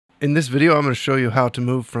In this video, I'm going to show you how to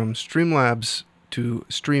move from Streamlabs to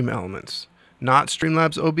StreamElements. Not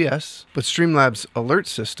Streamlabs OBS, but Streamlabs alert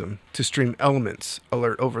system to StreamElements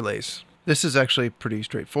alert overlays. This is actually pretty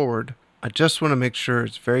straightforward. I just want to make sure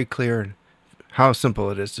it's very clear how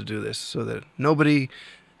simple it is to do this so that nobody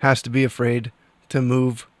has to be afraid to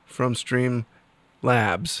move from Streamlabs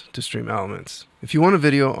to StreamElements. If you want a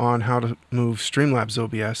video on how to move Streamlabs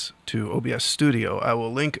OBS to OBS Studio, I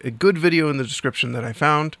will link a good video in the description that I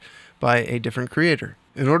found by a different creator.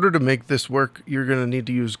 In order to make this work, you're going to need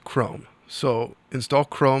to use Chrome. So install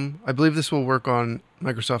Chrome. I believe this will work on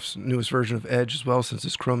Microsoft's newest version of Edge as well, since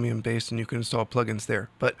it's Chromium based and you can install plugins there.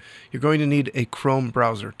 But you're going to need a Chrome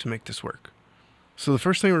browser to make this work. So the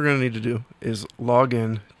first thing we're going to need to do is log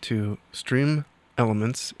in to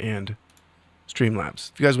StreamElements and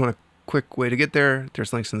Streamlabs. If you guys want a quick way to get there,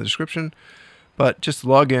 there's links in the description. But just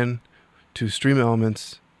log in to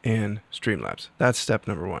StreamElements and Streamlabs. That's step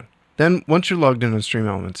number one. Then once you're logged in on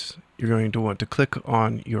StreamElements, you're going to want to click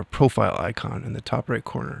on your profile icon in the top right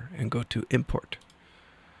corner and go to Import.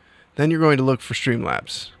 Then you're going to look for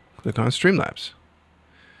Streamlabs. Click on Streamlabs.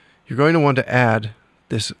 You're going to want to add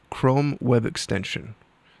this Chrome web extension.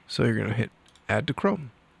 So you're going to hit Add to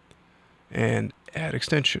Chrome and Add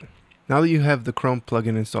Extension. Now that you have the Chrome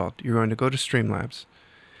plugin installed, you're going to go to Streamlabs.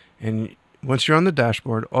 And once you're on the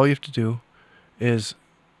dashboard, all you have to do is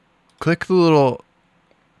click the little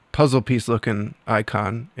puzzle piece looking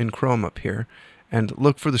icon in Chrome up here and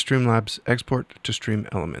look for the Streamlabs export to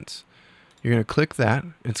StreamElements. You're going to click that.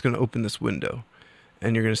 It's going to open this window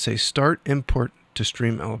and you're going to say start import to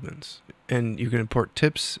StreamElements, and you can import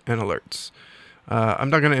tips and alerts. I'm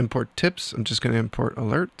not going to import tips. I'm just going to import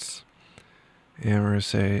alerts, and we're going to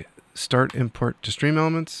say start import to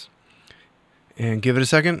StreamElements and give it a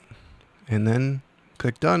second and then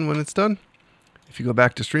click done when it's done. If you go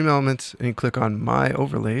back to StreamElements and you click on My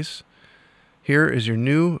Overlays, here is your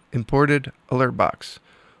new imported alert box.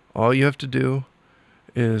 All you have to do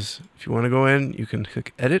is, if you want to go in, you can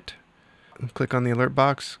click Edit, click on the alert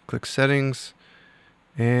box, click Settings,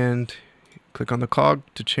 and click on the cog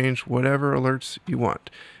to change whatever alerts you want.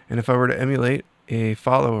 And if I were to emulate a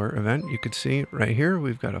follower event, you could see right here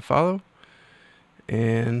we've got a follow,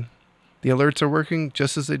 and the alerts are working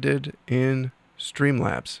just as they did in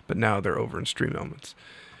Streamlabs, but now they're over in StreamElements.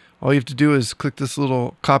 All you have to do is click this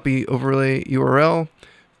little copy overlay URL,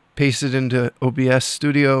 paste it into OBS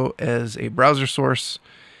Studio as a browser source,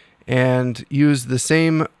 and use the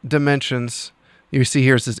same dimensions. You see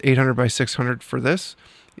here it says 800 by 600 for this.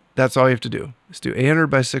 That's all you have to do. Just do 800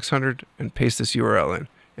 by 600 and paste this URL in,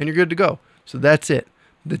 and you're good to go. So that's it.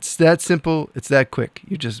 It's that simple. It's that quick.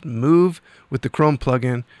 You just move with the Chrome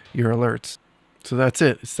plugin your alerts. So that's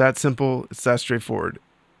it. It's that simple, it's that straightforward,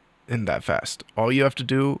 and that fast. All you have to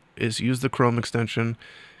do is use the Chrome extension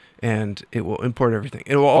and it will import everything.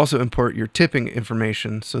 It will also import your tipping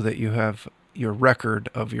information so that you have your record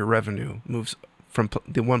of your revenue moves from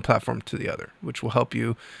the one platform to the other, which will help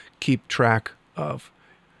you keep track of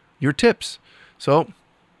your tips. So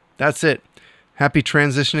that's it. Happy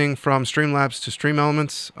transitioning from Streamlabs to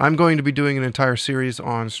StreamElements. I'm going to be doing an entire series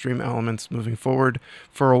on StreamElements moving forward.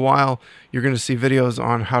 For a while, you're going to see videos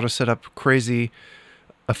on how to set up crazy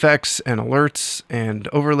effects and alerts and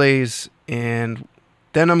overlays. And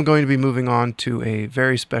then I'm going to be moving on to a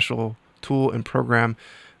very special tool and program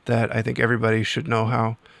that I think everybody should know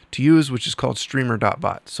how to use, which is called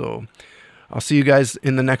Streamer.bot. So I'll see you guys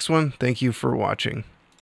in the next one. Thank you for watching.